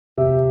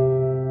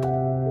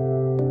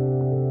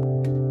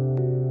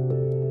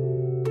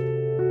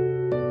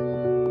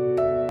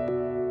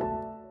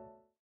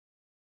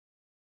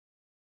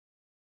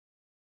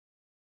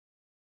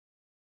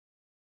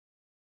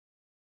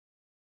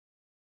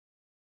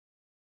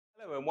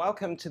Hello and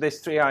welcome to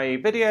this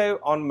 3IE video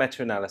on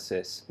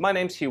meta-analysis. My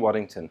name's Hugh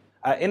Waddington.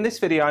 In this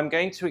video I'm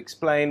going to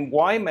explain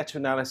why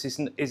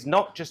meta-analysis is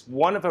not just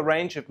one of a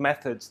range of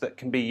methods that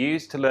can be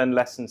used to learn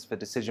lessons for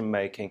decision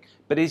making,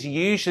 but is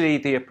usually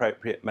the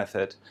appropriate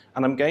method.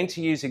 And I'm going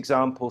to use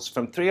examples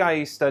from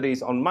 3IE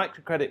studies on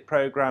microcredit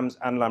programs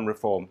and land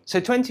reform. So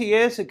 20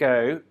 years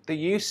ago, the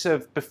use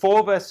of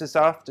before versus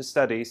after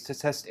studies to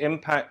test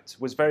impact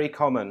was very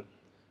common.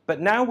 But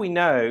now we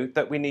know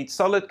that we need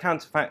solid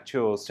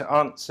counterfactuals to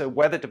answer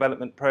whether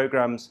development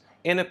programs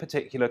in a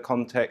particular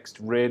context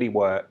really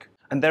work.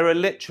 And there are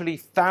literally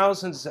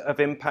thousands of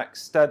impact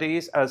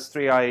studies, as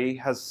 3IE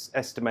has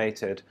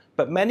estimated,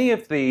 but many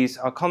of these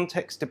are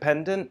context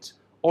dependent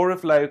or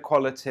of low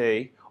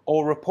quality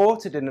or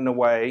reported in a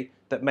way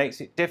that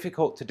makes it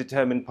difficult to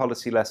determine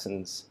policy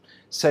lessons.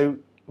 So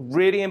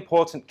really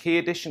important key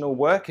additional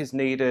work is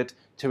needed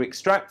to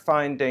extract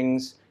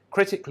findings,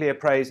 critically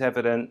appraise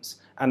evidence,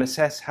 and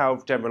assess how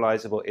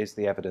generalizable is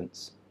the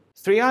evidence.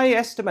 3IE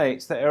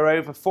estimates that there are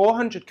over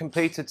 400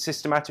 completed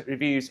systematic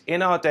reviews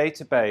in our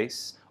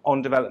database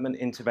on development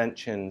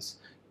interventions.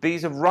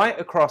 These are right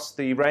across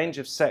the range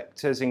of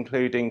sectors,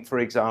 including, for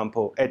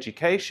example,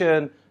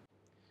 education,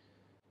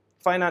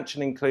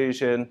 financial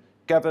inclusion,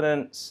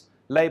 governance,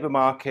 labour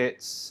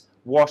markets,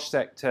 WASH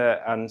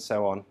sector, and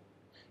so on.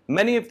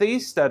 Many of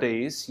these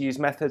studies use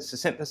methods to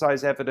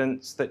synthesize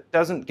evidence that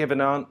doesn't give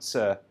an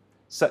answer,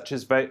 such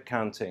as vote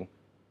counting.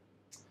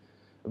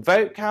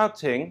 Vote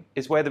counting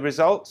is where the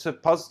results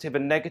of positive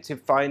and negative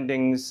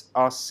findings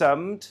are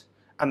summed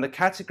and the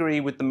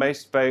category with the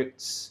most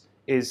votes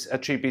is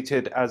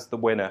attributed as the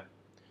winner.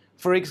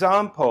 For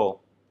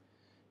example,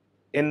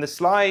 in the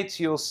slides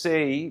you'll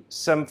see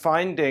some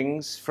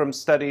findings from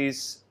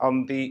studies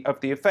on of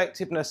the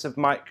effectiveness of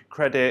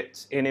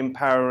microcredit in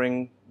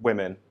empowering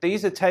women.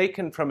 These are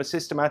taken from a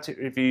systematic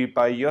review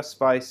by Hugh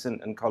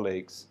Waddington and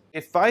colleagues.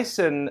 If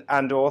Waddington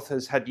and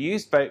authors had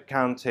used vote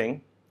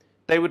counting,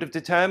 they would have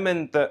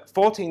determined that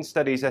 14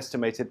 studies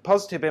estimated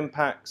positive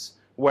impacts,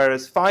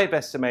 whereas 5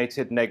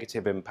 estimated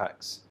negative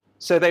impacts.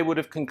 So they would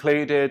have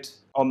concluded,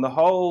 on the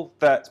whole,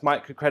 that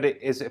microcredit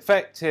is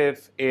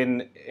effective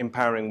in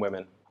empowering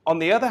women. On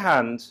the other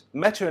hand,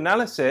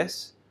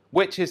 meta-analysis,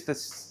 which is the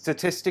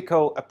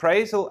statistical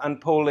appraisal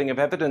and pooling of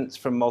evidence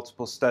from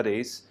multiple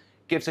studies,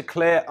 gives a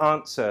clear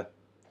answer.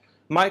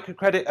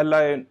 Microcredit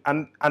alone,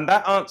 and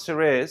that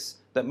answer is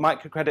that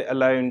microcredit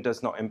alone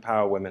does not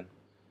empower women.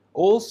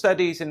 All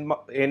studies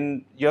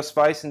in Hugh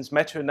Waddington's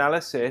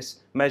meta-analysis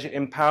measure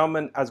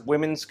empowerment as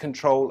women's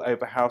control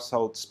over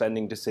household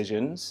spending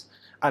decisions.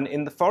 And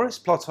in the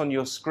forest plot on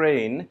your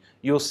screen,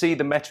 you'll see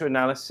the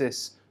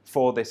meta-analysis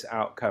for this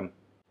outcome.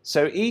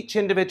 So each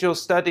individual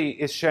study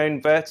is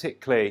shown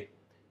vertically,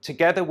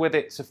 together with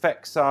its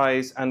effect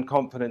size and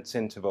confidence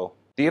interval.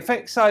 The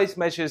effect size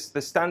measures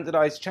the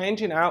standardized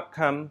change in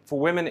outcome for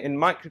women in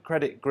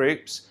microcredit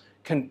groups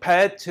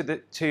compared to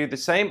the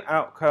same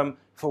outcome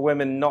for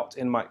women not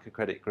in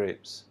microcredit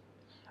groups.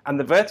 And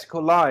the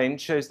vertical line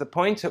shows the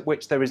point at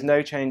which there is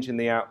no change in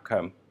the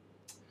outcome.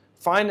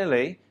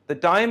 Finally, the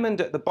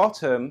diamond at the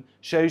bottom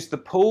shows the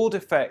pooled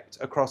effect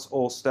across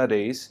all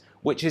studies,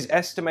 which is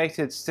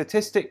estimated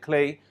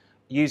statistically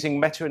using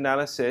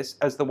meta-analysis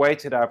as the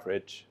weighted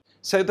average.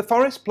 So the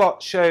forest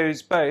plot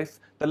shows both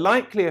the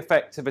likely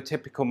effect of a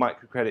typical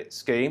microcredit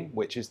scheme,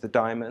 which is the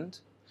diamond,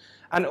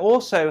 and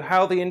also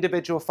how the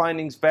individual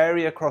findings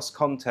vary across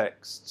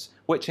contexts,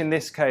 which in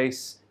this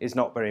case is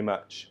not very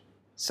much.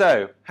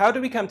 So, how do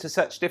we come to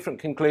such different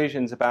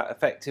conclusions about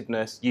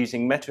effectiveness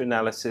using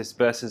meta-analysis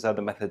versus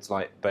other methods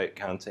like vote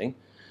counting?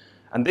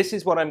 And this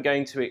is what I'm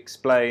going to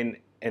explain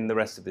in the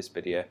rest of this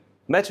video.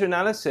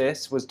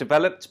 Meta-analysis was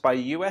developed by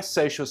US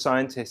social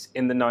scientists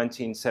in the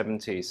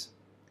 1970s.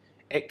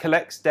 It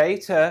collects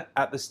data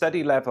at the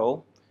study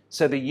level,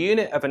 so the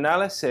unit of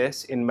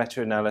analysis in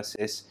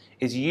meta-analysis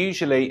is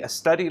usually a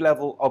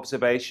study-level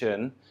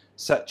observation,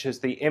 such as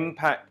the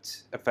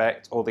impact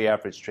effect or the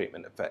average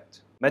treatment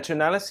effect.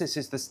 Meta-analysis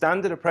is the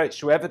standard approach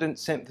to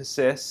evidence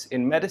synthesis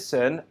in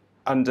medicine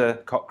under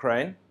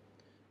Cochrane,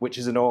 which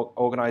is an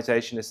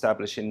organization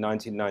established in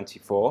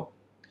 1994.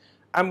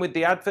 And with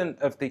the advent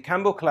of the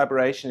Campbell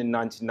collaboration in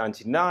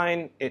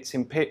 1999, it's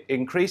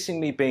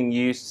increasingly being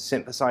used to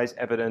synthesize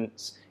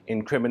evidence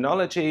in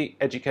criminology,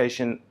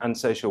 education, and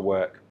social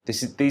work.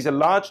 These are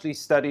largely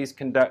studies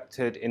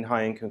conducted in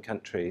high-income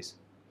countries.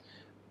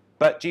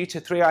 But due to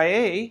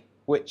 3IE,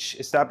 which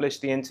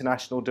established the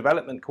International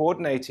Development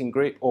Coordinating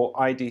Group, or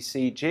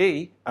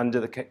IDCG, under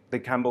the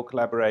Campbell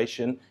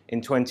collaboration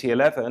in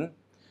 2011,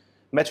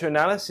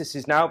 meta-analysis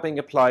is now being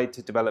applied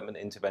to development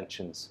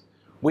interventions.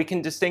 We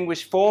can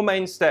distinguish 4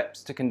 main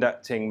steps to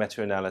conducting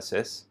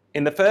meta-analysis.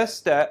 In the first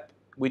step,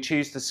 we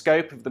choose the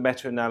scope of the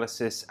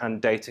meta-analysis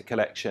and data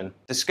collection.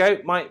 The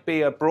scope might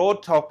be a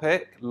broad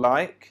topic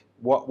like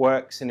what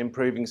works in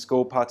improving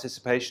school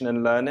participation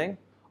and learning,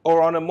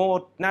 or on a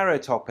more narrow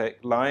topic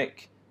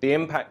like the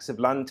impacts of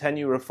land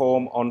tenure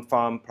reform on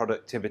farm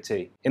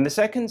productivity. In the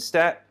second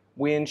step,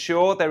 we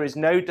ensure there is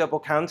no double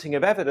counting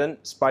of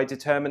evidence by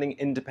determining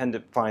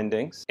independent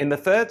findings. In the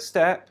third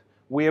step,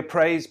 we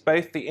appraise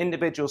both the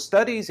individual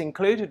studies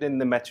included in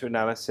the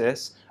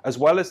meta-analysis as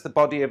well as the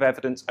body of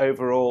evidence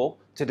overall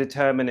to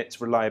determine its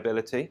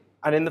reliability.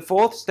 And in the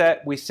fourth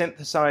step, we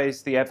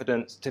synthesize the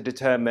evidence to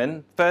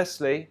determine,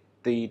 firstly,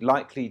 the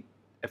likely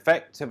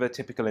effect of a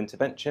typical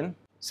intervention,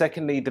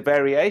 secondly, the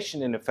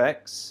variation in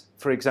effects,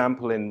 for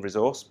example, in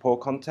resource-poor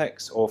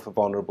contexts or for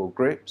vulnerable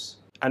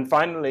groups, and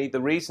finally, the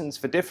reasons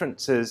for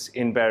differences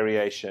in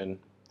variation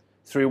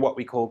through what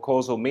we call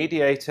causal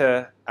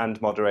mediator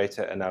and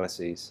moderator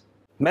analyses.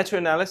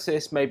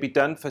 Meta-analysis may be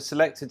done for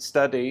selected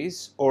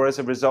studies or as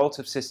a result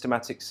of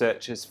systematic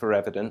searches for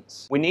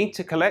evidence. We need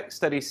to collect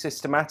studies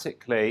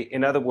systematically,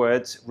 in other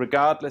words,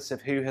 regardless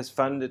of who has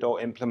funded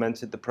or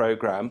implemented the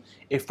program,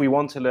 if we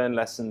want to learn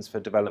lessons for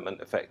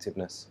development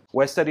effectiveness.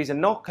 Where studies are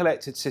not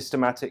collected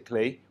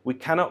systematically, we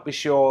cannot be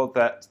sure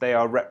that they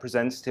are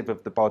representative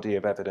of the body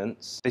of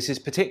evidence. This is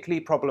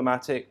particularly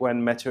problematic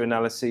when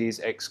meta-analyses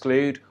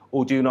exclude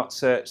or do not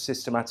search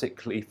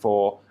systematically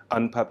for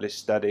unpublished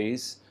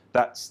studies.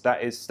 That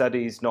is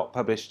studies not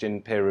published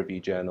in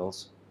peer-reviewed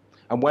journals.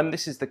 And when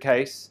this is the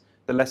case,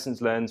 the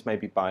lessons learned may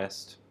be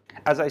biased.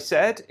 As I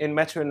said, in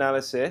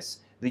meta-analysis,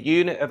 the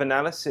unit of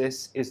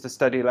analysis is the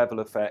study level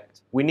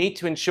effect. We need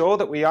to ensure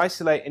that we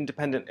isolate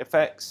independent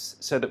effects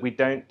so that we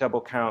don't double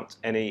count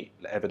any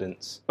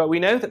evidence. But we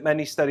know that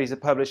many studies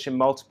are published in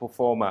multiple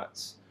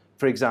formats.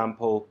 For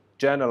example,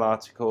 journal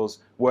articles,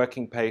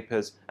 working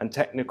papers, and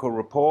technical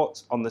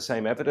reports on the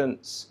same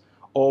evidence,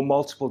 or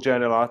multiple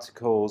journal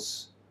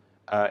articles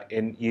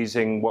in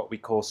using what we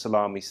call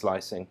salami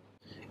slicing.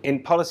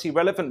 In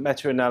policy-relevant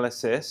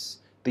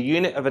meta-analysis, the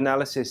unit of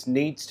analysis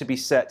needs to be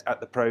set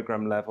at the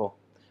program level,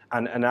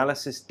 and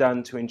analysis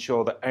done to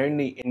ensure that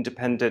only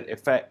independent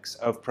effects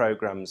of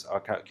programs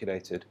are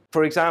calculated.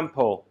 For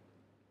example,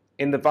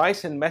 in the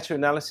Vysen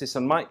meta-analysis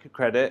on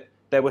microcredit,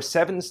 there were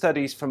 7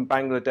 studies from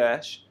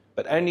Bangladesh,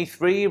 but only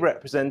 3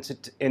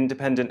 represented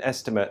independent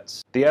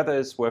estimates. The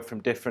others were from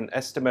different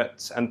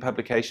estimates and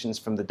publications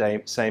from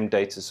the same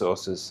data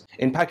sources.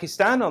 In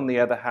Pakistan, on the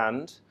other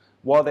hand,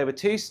 while there were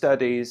 2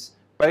 studies,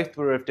 both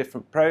were of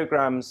different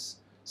programs,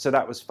 so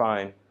that was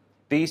fine.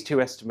 These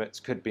 2 estimates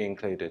could be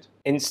included.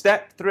 In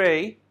step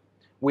 3,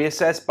 we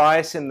assess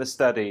bias in the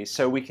studies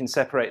so we can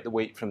separate the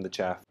wheat from the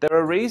chaff. There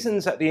are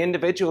reasons at the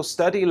individual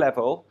study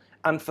level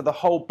and for the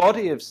whole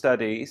body of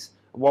studies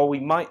while we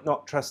might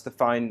not trust the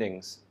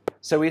findings.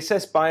 So we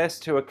assess bias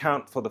to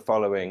account for the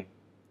following.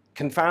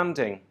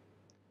 Confounding.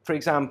 For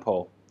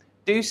example,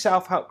 do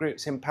self-help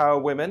groups empower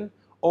women,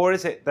 or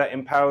is it that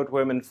empowered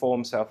women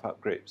form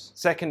self-help groups?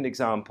 Second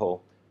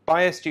example,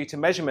 bias due to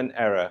measurement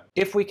error.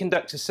 If we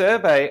conduct a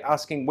survey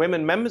asking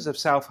women members of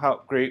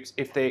self-help groups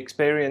if they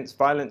experience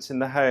violence in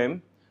the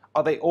home,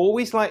 are they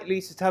always likely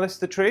to tell us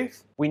the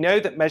truth? We know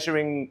that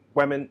measuring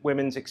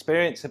women's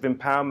experience of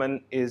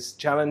empowerment is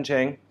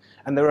challenging,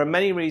 and there are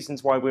many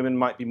reasons why women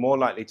might be more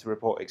likely to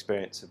report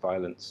experience of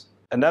violence.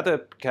 Another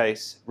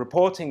case,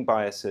 reporting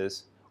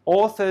biases.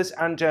 Authors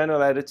and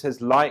journal editors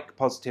like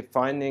positive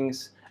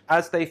findings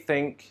as they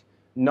think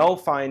null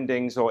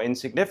findings or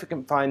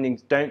insignificant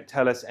findings don't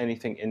tell us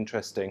anything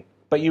interesting.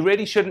 But you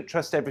really shouldn't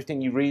trust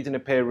everything you read in a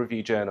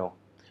peer-reviewed journal.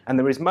 And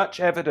there is much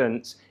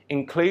evidence,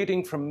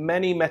 including from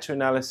many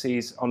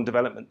meta-analyses on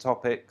development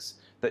topics,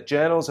 that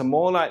journals are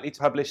more likely to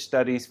publish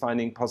studies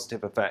finding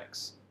positive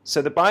effects.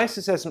 So the bias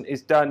assessment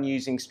is done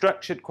using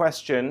structured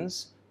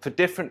questions for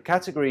different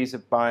categories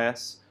of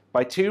bias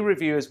by 2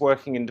 reviewers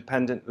working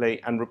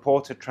independently and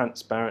reported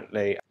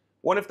transparently.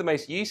 One of the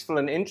most useful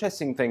and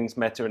interesting things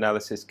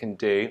meta-analysis can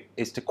do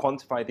is to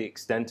quantify the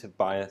extent of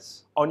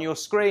bias. On your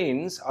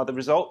screens are the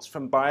results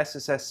from bias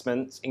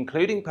assessments,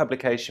 including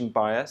publication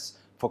bias,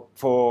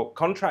 for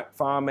contract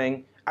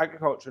farming,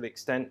 agricultural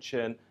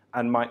extension,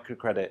 and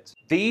microcredit.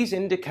 These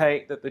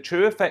indicate that the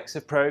true effects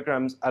of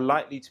programs are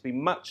likely to be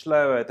much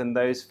lower than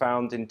those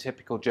found in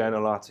typical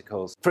journal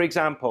articles. For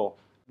example,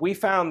 we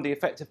found the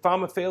effect of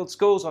farmer field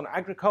schools on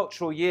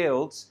agricultural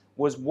yields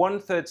was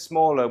 1/3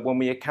 smaller when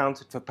we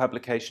accounted for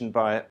publication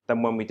bias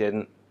than when we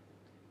didn't.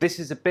 This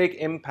is a big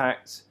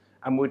impact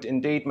and would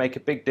indeed make a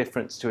big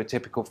difference to a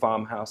typical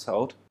farm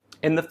household.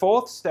 In the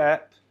 4th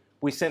step,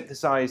 we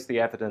synthesize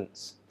the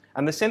evidence.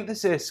 And the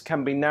synthesis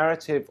can be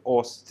narrative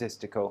or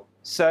statistical.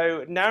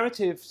 So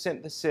narrative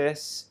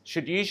synthesis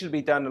should usually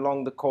be done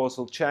along the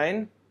causal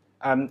chain.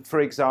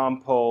 For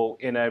example,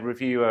 in a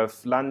review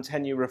of land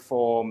tenure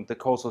reform, the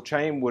causal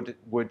chain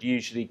would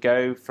usually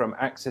go from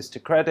access to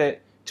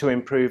credit to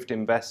improved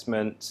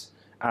investment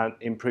and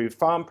improved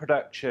farm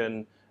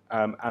production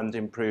and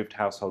improved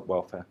household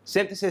welfare.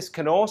 Synthesis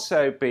can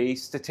also be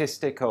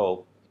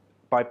statistical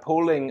by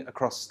pooling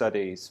across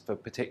studies for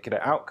particular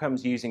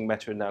outcomes using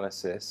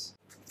meta-analysis.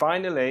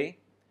 Finally,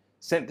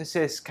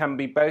 synthesis can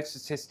be both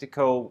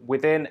statistical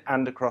within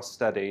and across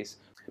studies,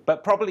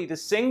 but probably the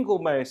single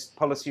most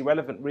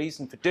policy-relevant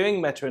reason for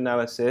doing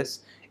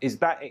meta-analysis is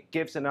that it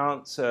gives an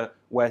answer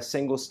where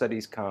single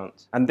studies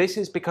can't. And this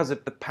is because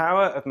of the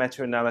power of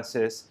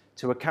meta-analysis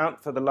to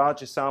account for the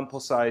larger sample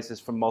sizes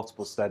from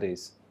multiple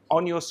studies.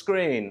 On your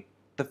screen,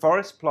 the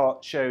forest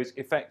plot shows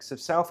effects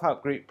of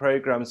self-help group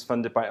programs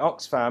funded by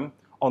Oxfam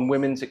on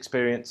women's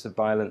experience of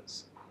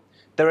violence.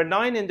 There are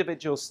 9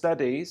 individual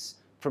studies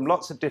from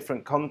lots of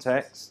different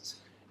contexts,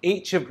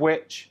 each of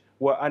which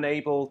were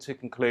unable to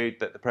conclude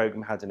that the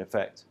program had an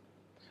effect.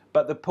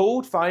 But the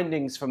pooled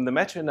findings from the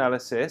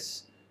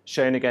meta-analysis,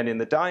 shown again in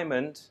the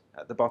diamond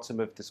at the bottom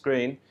of the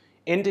screen,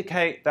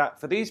 indicate that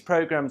for these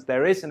programs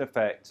there is an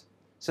effect,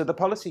 so the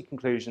policy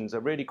conclusions are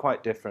really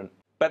quite different.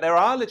 But there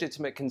are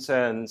legitimate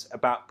concerns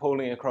about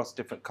pooling across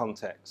different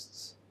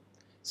contexts.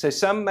 So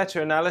some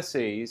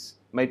meta-analyses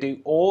may do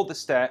all the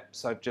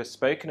steps I've just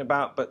spoken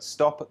about, but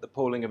stop at the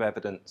pooling of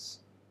evidence.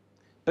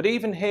 But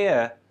even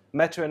here,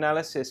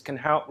 meta-analysis can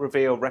help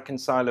reveal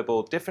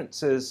reconcilable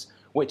differences,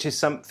 which is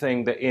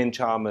something that Ian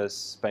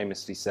Chalmers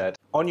famously said.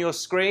 On your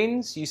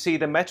screens, you see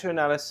the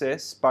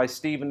meta-analysis by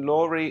Stephen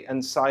Laurie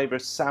and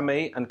Cyrus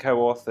Sami and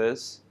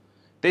co-authors.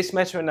 This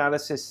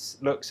meta-analysis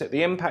looks at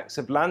the impacts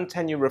of land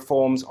tenure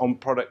reforms on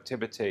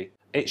productivity.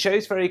 It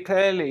shows very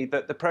clearly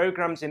that the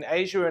programs in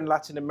Asia and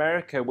Latin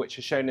America, which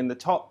are shown in the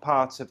top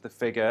part of the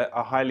figure,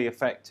 are highly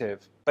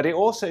effective. But it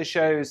also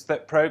shows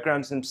that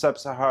programs in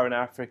sub-Saharan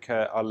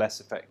Africa are less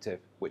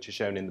effective, which are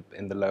shown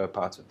in the lower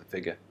part of the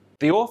figure.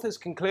 The authors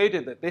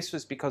concluded that this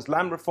was because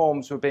land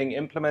reforms were being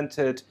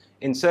implemented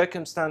in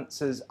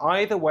circumstances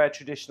either where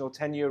traditional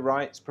tenure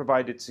rights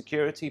provided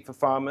security for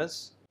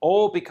farmers,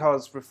 or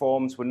because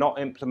reforms were not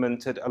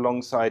implemented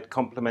alongside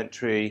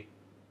complementary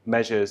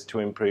measures to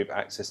improve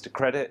access to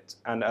credit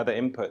and other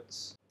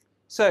inputs.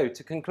 So,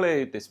 to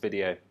conclude this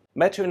video,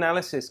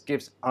 meta-analysis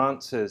gives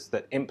answers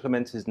that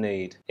implementers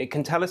need. It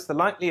can tell us the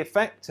likely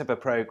effect of a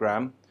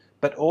program,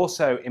 but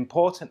also,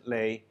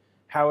 importantly,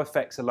 how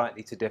effects are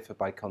likely to differ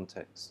by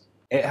context.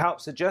 It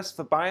helps adjust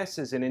for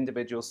biases in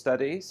individual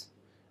studies,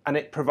 and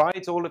it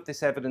provides all of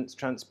this evidence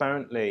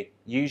transparently,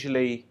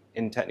 usually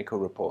in technical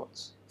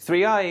reports.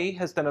 3IE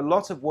has done a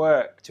lot of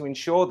work to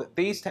ensure that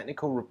these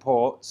technical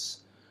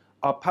reports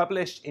are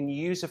published in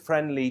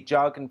user-friendly,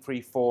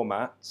 jargon-free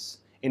formats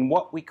in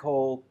what we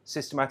call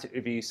systematic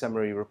review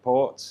summary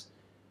reports.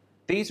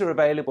 These are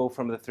available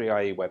from the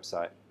 3IE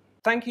website.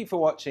 Thank you for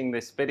watching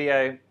this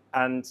video,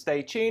 and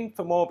stay tuned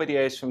for more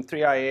videos from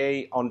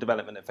 3IE on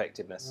development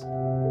effectiveness.